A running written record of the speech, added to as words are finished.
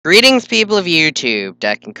Greetings, people of YouTube.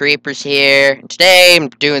 Duck and Creepers here. Today, I'm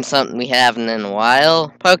doing something we haven't in a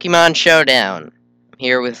while. Pokemon Showdown. I'm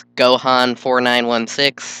here with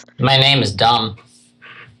Gohan4916. My name is Dumb.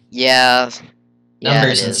 Yeah,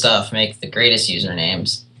 Numbers it and is. stuff make the greatest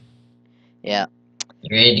usernames. Yeah.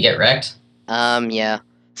 You ready to get wrecked? Yeah.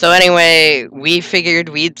 So anyway, we figured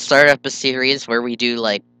we'd start up a series where we do,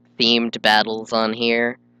 like, themed battles on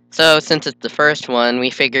here. So, since it's the first one, we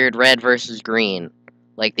figured red versus green,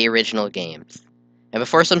 like the original games. And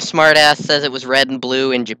before some smartass says it was red and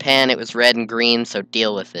blue in Japan, it was red and green, so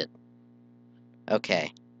deal with it.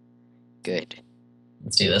 Okay. Good.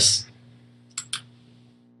 Let's do this.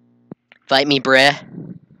 Fight me, breh.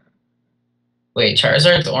 Wait,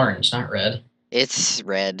 Charizard's orange, not red. It's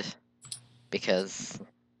red. Because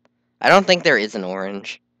I don't think there is an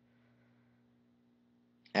orange.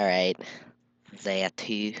 Alright.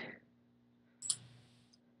 Zatu.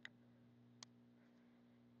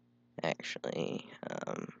 Actually,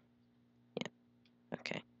 yeah.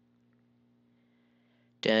 Okay.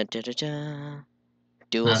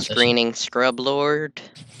 Dual screening Scrub Lord.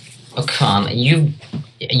 Oh, come on. You've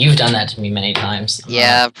done that to me many times.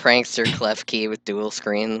 Yeah, Prankster Klefki with dual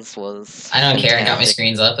screens was I don't care. I got my fantastic.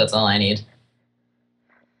 screens up. That's all I need.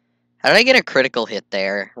 How did I get a critical hit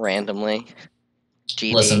there, randomly?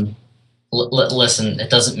 GD. Listen. Listen. It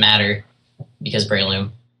doesn't matter. Because Breloom.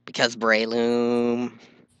 Because Breloom.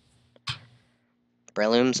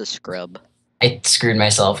 Breloom's a scrub. I screwed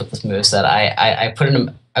myself with this moveset. I put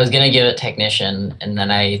in I was gonna give it Technician, and then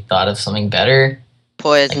I thought of something better.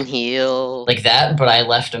 Poison Heal. Like that, but I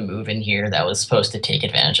left a move in here that was supposed to take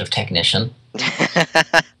advantage of Technician.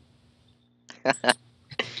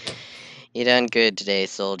 You done good today,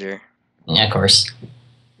 soldier. Yeah, of course.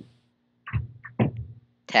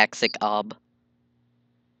 Taxic Ob.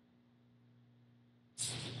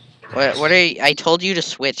 What are you, I told you to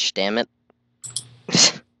switch, damn it.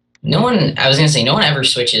 I was gonna say, no one ever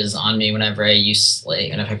switches on me whenever I use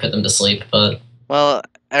Slate, and if I put them to sleep, but... Well,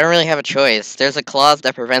 I don't really have a choice. There's a clause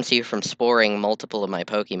that prevents you from sporing multiple of my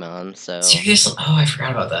Pokemon, so... Seriously? Oh, I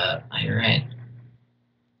forgot about that. Oh, you're right.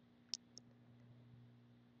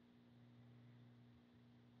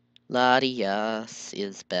 Latias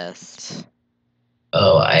is best.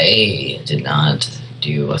 Oh, I did not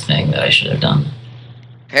do a thing that I should have done.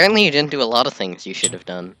 Apparently you didn't do a lot of things you should have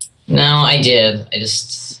done. No, I did.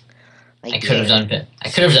 I could have done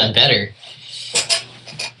better.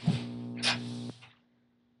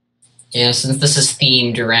 Yeah, since this is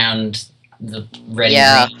themed around the red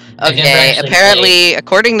and green. Okay, apparently,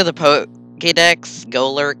 according to the Pokédex,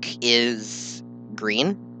 Golurk is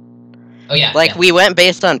green. Oh, yeah. Like, we went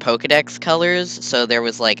based on Pokédex colors, so there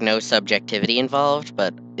was, like, no subjectivity involved,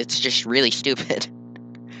 but it's just really stupid.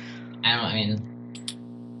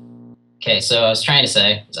 Okay, so I was trying to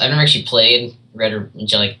say, I've never actually played Red or,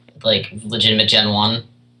 like legitimate Gen 1.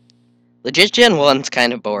 Legit Gen 1's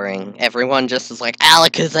kind of boring. Everyone just is like,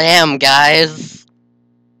 Alakazam, guys!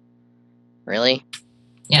 Really?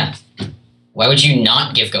 Yeah. Why would you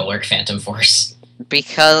not give Golurk Phantom Force?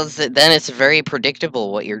 Because then it's very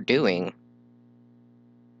predictable what you're doing.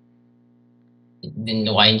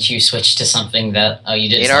 Then why didn't you switch to something that... Oh, you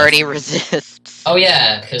did. It already resists. Oh,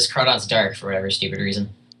 yeah, because Crawdon's dark for whatever stupid reason.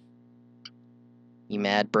 You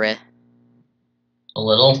mad, Brett? A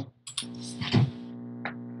little.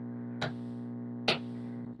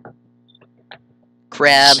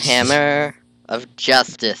 Crab Hammer of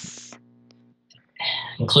Justice.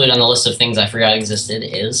 Included on the list of things I forgot existed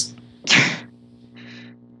is...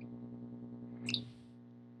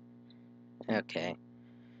 Okay.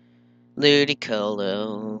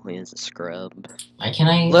 Ludicolo is a scrub. Why can't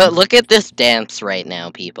I... Look at this dance right now,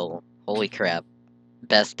 people. Holy crap.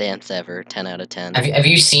 Best dance ever. 10 out of 10. Have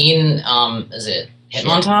you seen, is it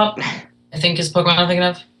Hitmontop? I think is Pokemon I'm thinking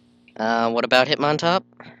of. What about Hitmontop?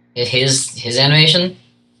 His animation?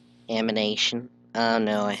 Amination. Oh,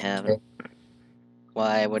 no, I haven't.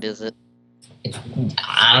 Why? What is it?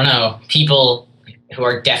 I don't know. People who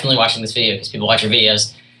are definitely watching this video, because people watch your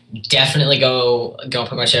videos, definitely go on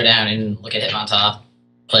Pokemon Showdown and look at Hitmontop.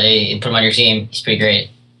 Play and put him on your team. He's pretty great.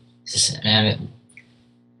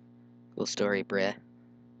 Cool story, bruh.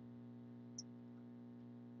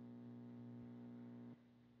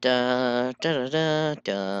 Da da da da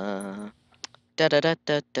da. Da da da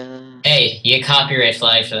da da. Hey, you get copyright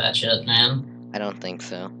flagged for that shit, man. I don't think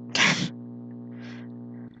so.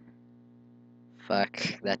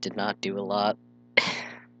 Fuck, that did not do a lot.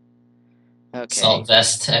 Okay. Assault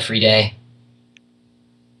vest every day.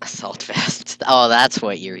 Assault vest. Oh, that's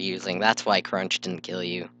what you're using. That's why Crunch didn't kill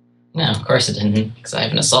you. No, of course it didn't, because I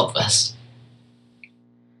have an assault vest.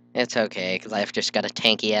 It's okay, because I've just got a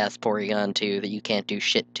tanky-ass Porygon, too, that you can't do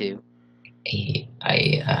shit to. Can't.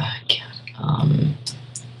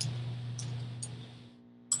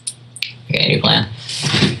 Okay, new plan.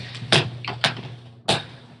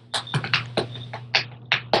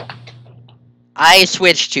 I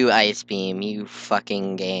switched to Ice Beam, you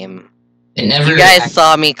fucking game. It never. You guys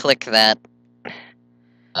saw me click that.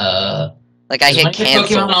 Like, I hit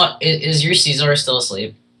cancel. Is your Caesar still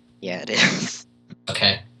asleep? Yeah, it is.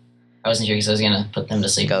 Okay. I wasn't sure because I was gonna put them to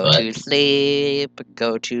sleep. Go to sleep,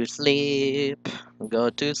 go to sleep, go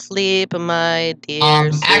to sleep, my dear.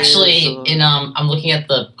 Actually, I'm looking at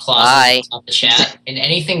the clauses of the chat. In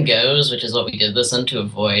anything goes, which is what we did this in to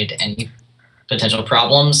avoid any potential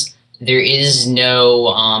problems. There is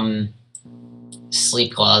no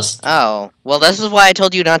sleep clause. Oh, well, this is why I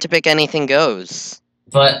told you not to pick anything goes.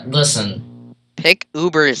 But listen, pick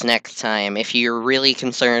Ubers next time if you're really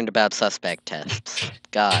concerned about suspect tests.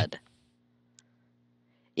 God.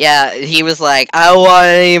 Yeah, he was like, I want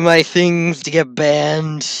any of my things to get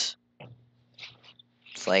banned. It's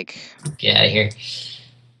like, get out of here.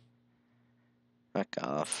 Fuck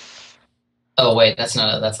off. Oh wait, that's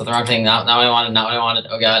the wrong thing. Not what I wanted.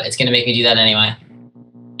 Oh god, it's gonna make me do that anyway.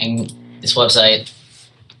 This website,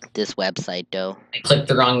 though. I clicked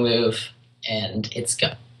the wrong move, and it's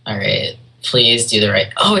got. All right, please do the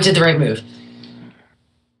right. Oh, it did the right move.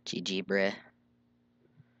 GG, bruh.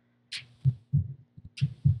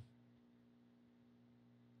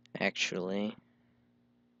 Actually,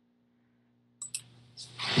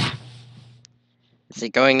 is it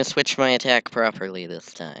going to switch my attack properly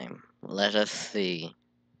this time? Let us see.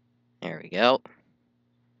 There we go.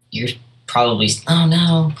 You're probably. Oh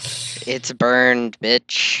no. It's burned,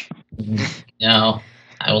 bitch. No,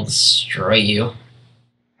 I will destroy you.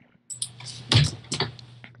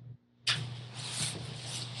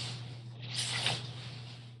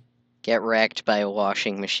 Get wrecked by a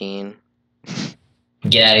washing machine.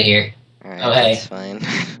 Get out of here. Alright, oh, hey. That's fine.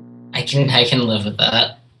 I can live with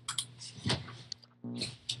that.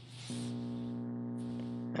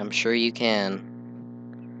 I'm sure you can.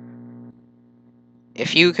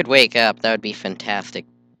 If you could wake up, that would be fantastic.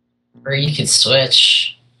 Or you could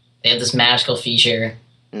switch. They have this magical feature.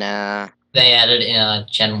 Nah. They added in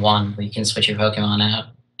Gen 1 where you can switch your Pokemon out.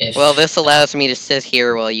 Well, this allows me to sit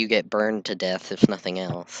here while you get burned to death, if nothing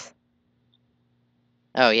else.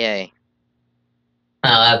 Oh, yay. Oh,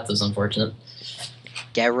 that was unfortunate.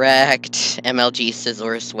 Get wrecked. MLG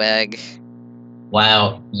Scizor swag.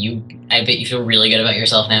 Wow, I bet you feel really good about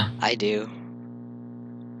yourself now. I do.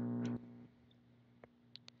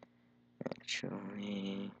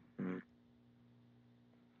 Actually...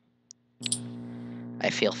 I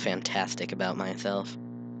feel fantastic about myself.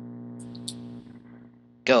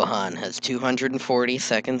 Gohan has 240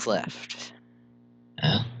 seconds left.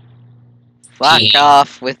 Fuck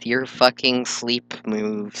off with your fucking sleep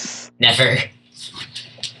moves. Never.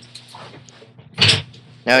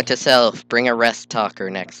 Note to self, bring a rest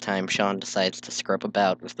talker next time Sean decides to scrub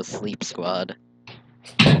about with the sleep squad.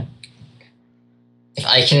 If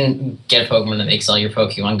I can get a Pokemon that makes all your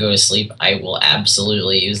Pokemon go to sleep, I will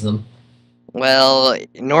absolutely use them. Well,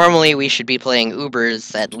 normally we should be playing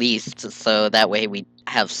Ubers at least, so that way we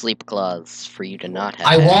have sleep clause for you to not have.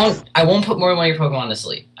 I won't put more than one of your Pokemon to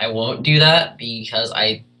sleep. I won't do that because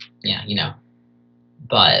yeah, you know.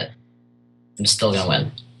 But I'm still gonna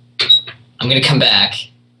win. I'm gonna come back.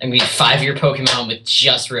 I'm gonna be 5-year Pokemon with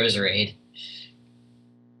just Roserade.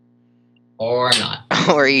 Or not.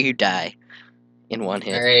 Or you die in one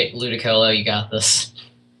hit. Alright, Ludicolo, you got this.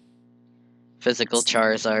 Physical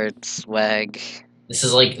Charizard swag. This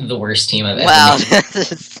is like the worst team I've ever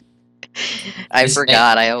made. I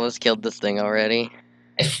forgot, I almost killed this thing already.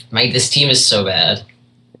 This team is so bad.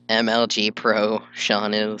 MLG Pro,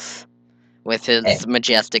 Sean is. With his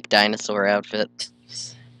majestic dinosaur outfit.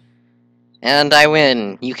 And I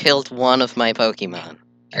win. You killed one of my Pokemon.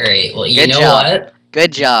 Alright, well, you know what?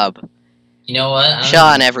 Good job. You know what?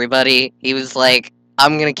 Sean, everybody. He was like,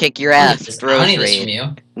 I'm gonna kick your ass. I need this from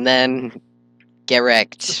you. And then get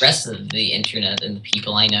wrecked. The rest of the internet and the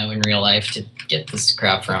people I know in real life to get this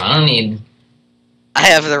crap from. I don't need... I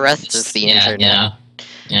have the rest of the internet.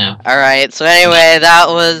 Yeah. Alright, so anyway, that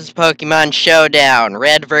was Pokemon Showdown.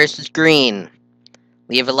 Red versus Green.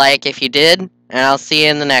 Leave a like if you did, and I'll see you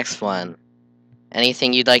in the next one.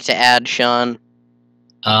 Anything you'd like to add, Sean?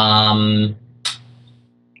 No.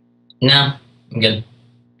 I'm good.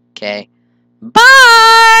 Okay.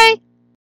 Bye!